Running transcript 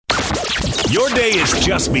Your day has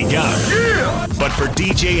just begun. Yeah! But for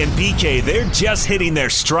DJ and PK, they're just hitting their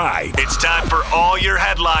stride. It's time for all your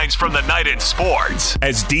headlines from the night in sports.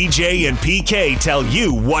 As DJ and PK tell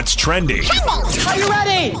you what's trending. Are you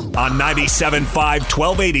ready? On 97.5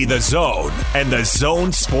 1280 The Zone and The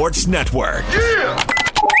Zone Sports Network. Yeah!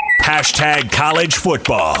 Hashtag college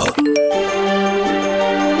football.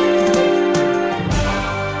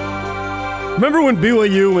 Remember when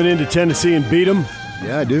BYU went into Tennessee and beat them?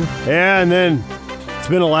 Yeah, I do. Yeah, and then it's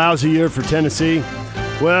been a lousy year for Tennessee.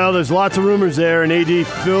 Well, there's lots of rumors there, and AD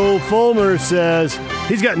Phil Fulmer says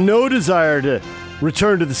he's got no desire to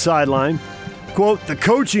return to the sideline. Quote, the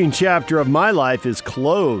coaching chapter of my life is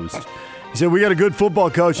closed. He said, we got a good football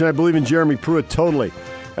coach, and I believe in Jeremy Pruitt totally.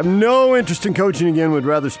 I have no interest in coaching again, would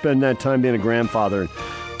rather spend that time being a grandfather and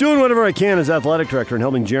doing whatever I can as athletic director and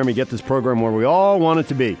helping Jeremy get this program where we all want it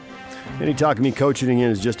to be. Any talk of me coaching again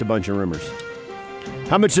is just a bunch of rumors.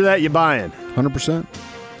 How much of that you buying? 100%.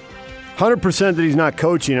 100% that he's not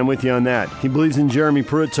coaching. I'm with you on that. He believes in Jeremy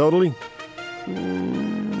Pruitt totally?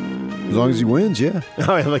 As long as he wins, yeah.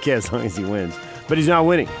 Oh, look, yeah, as long as he wins. But he's not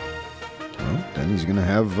winning. Well, then he's going to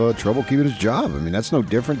have trouble keeping his job. I mean, that's no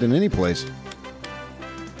different than any place.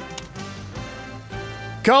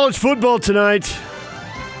 College football tonight.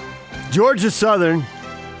 Georgia Southern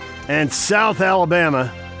and South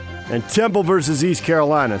Alabama and Temple versus East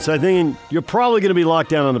Carolina. So I think you're probably going to be locked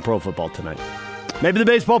down on the pro football tonight. Maybe the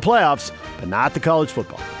baseball playoffs, but not the college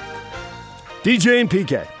football. DJ and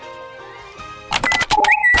PK.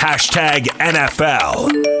 Hashtag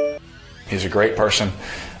NFL. He's a great person.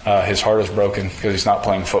 His heart is broken because he's not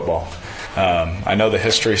playing football. I know the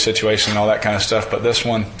history situation and all that kind of stuff, but this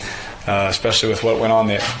one, especially with what went on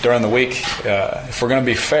during the week, if we're going to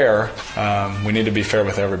be fair, we need to be fair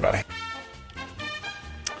with everybody.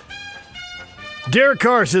 Derek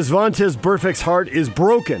Carr says Vontaze Burfict's heart is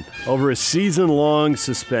broken over a season-long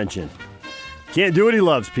suspension. Can't do what he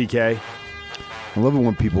loves, PK. I love it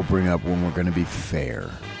when people bring up when we're going to be fair.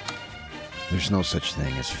 There's no such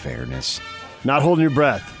thing as fairness. Not holding your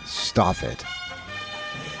breath. Stop it.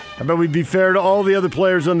 How about we be fair to all the other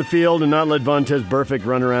players on the field and not let Vontaze Burfict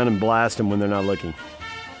run around and blast them when they're not looking?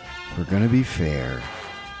 We're going to be fair.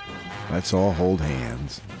 Let's all hold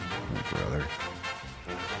hands, my brother.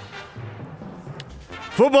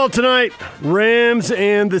 Football tonight, Rams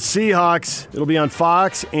and the Seahawks. It'll be on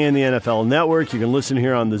Fox and the NFL Network. You can listen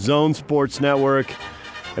here on the Zone Sports Network.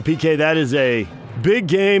 And PK, that is a big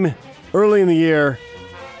game early in the year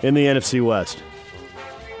in the NFC West.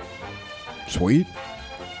 Sweet.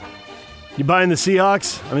 You buying the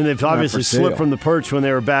Seahawks? I mean, they've obviously slipped from the perch when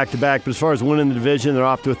they were back-to-back, but as far as winning the division, they're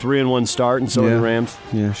off to a 3-1 start, and so are the Rams.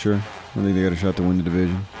 Yeah, sure. I think they got a shot to win the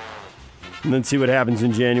division. And then see what happens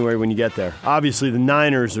in January when you get there. Obviously, the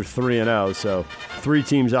Niners are 3-0, so 3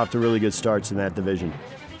 teams off to really good starts in that division.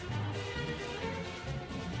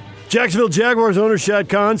 Jacksonville Jaguars owner Shad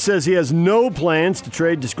Khan says he has no plans to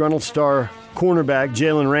trade disgruntled star cornerback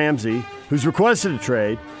Jalen Ramsey, who's requested a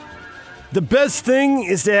trade. The best thing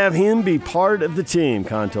is to have him be part of the team,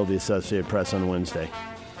 Khan told the Associated Press on Wednesday.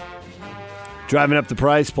 Driving up the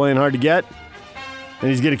price, playing hard to get, and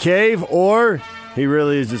he's going to cave, or he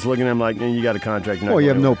really is just looking at him like, man, you got a contract. Well, you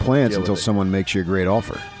have no plans until someone makes you a great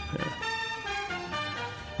offer. Yeah.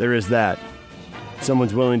 There is that. If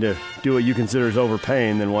someone's willing to do what you consider is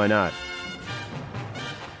overpaying, then why not?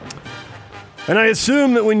 And I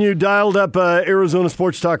assume that when you dialed up Arizona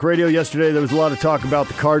Sports Talk Radio yesterday, there was a lot of talk about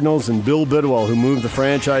the Cardinals and Bill Bidwell, who moved the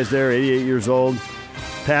franchise there, 88 years old,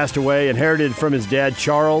 passed away, inherited from his dad,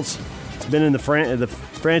 Charles. It's been in the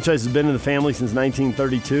franchise has been in the family since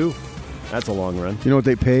 1932. That's a long run. You know what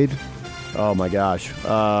they paid? Oh, my gosh.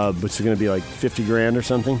 What's it going to be, like $50,000 or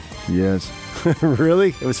something? Yes. Really?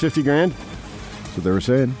 It was $50,000? That's what they were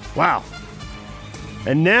saying. Wow.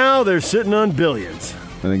 And now they're sitting on billions.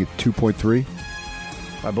 I think it's 2.3.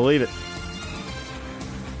 I believe it.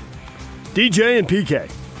 DJ and PK.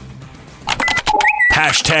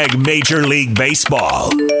 Hashtag Major League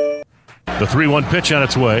Baseball. The 3-1 pitch on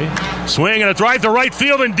its way. Swing and a drive to right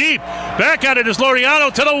field and deep. Back at it is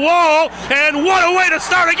Laureano to the wall. And what a way to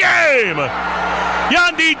start a game!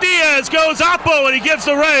 Yandy Diaz goes oppo and he gives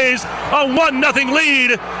the Rays a 1-0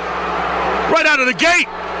 lead right out of the gate.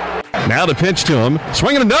 Now the pitch to him.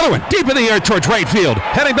 Swinging another one deep in the air towards right field.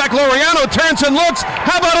 Heading back, Laureano turns and looks.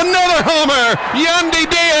 How about another homer? Yandy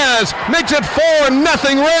Diaz makes it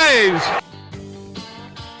 4-0 Rays.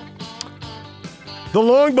 The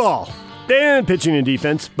long ball. Dan pitching and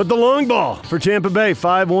defense, but the long ball for Tampa Bay,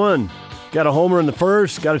 5-1. Got a homer in the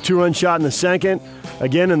first, got a 2-run shot in the second,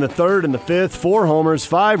 again in the third and the fifth, 4 homers,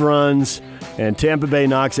 5 runs, and Tampa Bay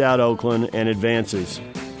knocks out Oakland and advances.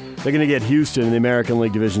 They're going to get Houston in the American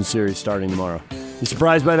League Division Series starting tomorrow. You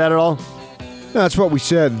surprised by that at all? No, that's what we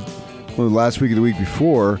said last week or the week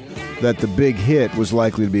before, that the big hit was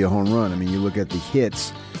likely to be a home run. I mean, you look at the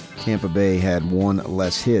hits, Tampa Bay had one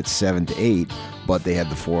less hits, 7-8, but they had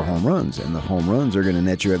the 4 home runs, and the home runs are going to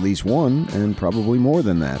net you at least one and probably more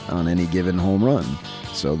than that on any given home run.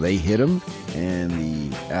 So they hit them, and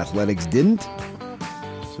the Athletics didn't.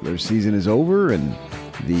 So their season is over, and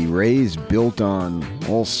the Rays built on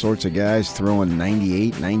all sorts of guys throwing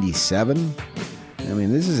 98, 97. I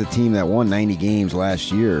mean, this is a team that won 90 games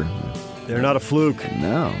last year. They're not a fluke.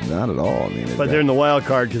 No, not at all. I mean, but they're in the wild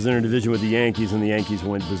card because they're in a division with the Yankees, and the Yankees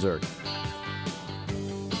went berserk.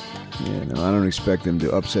 Yeah, no, I don't expect them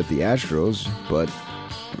to upset the Astros, but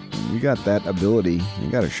you got that ability. You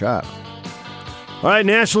got a shot. All right,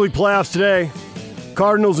 National League playoffs today.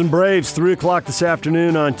 Cardinals and Braves, 3 o'clock this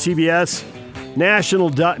afternoon on TBS.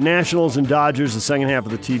 Nationals and Dodgers, the second half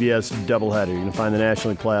of the TBS doubleheader. You're going to find the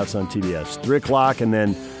National League playoffs on TBS. 3 o'clock and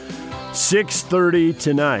then 6:30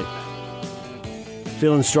 tonight.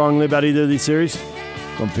 Feeling strongly about either of these series?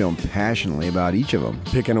 I'm feeling passionately about each of them.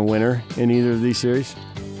 Picking a winner in either of these series?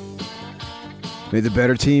 May the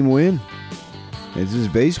better team win. This is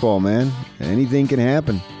baseball, man. Anything can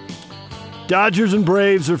happen. Dodgers and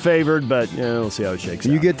Braves are favored, but we'll see how it shakes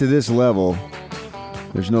out. You get to this level,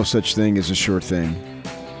 there's no such thing as a sure thing.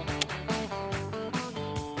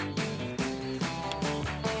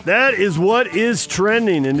 That is what is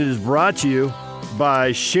trending, and it is brought to you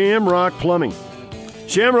by Shamrock Plumbing.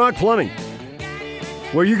 Shamrock Plumbing,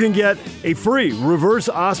 where you can get a free reverse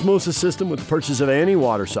osmosis system with the purchase of any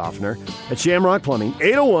water softener at Shamrock Plumbing,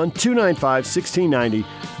 801-295-1690.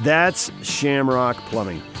 That's Shamrock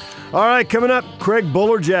Plumbing. All right, coming up, Craig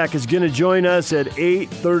Bullerjack is going to join us at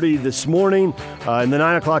 8:30 this morning. In the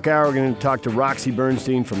 9 o'clock hour, we're going to talk to Roxy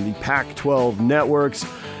Bernstein from the Pac-12 Networks.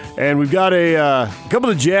 And we've got a couple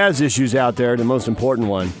of Jazz issues out there, the most important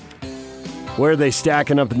one. Where are they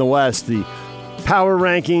stacking up in the West? The power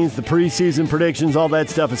rankings, the preseason predictions, all that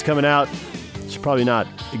stuff is coming out. It's probably not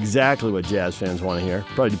exactly what Jazz fans want to hear.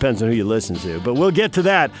 Probably depends on who you listen to. But we'll get to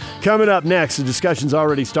that coming up next. The discussion's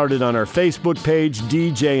already started on our Facebook page,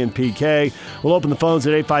 DJ and PK. We'll open the phones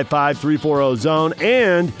at 855-340-ZONE.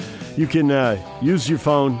 And you can use your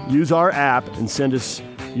phone, use our app, and send us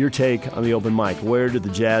your take on the open mic. Where did the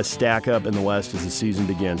Jazz stack up in the West as the season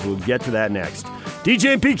begins? We'll get to that next.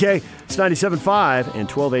 DJ and PK, it's 97.5 and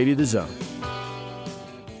 1280 The Zone.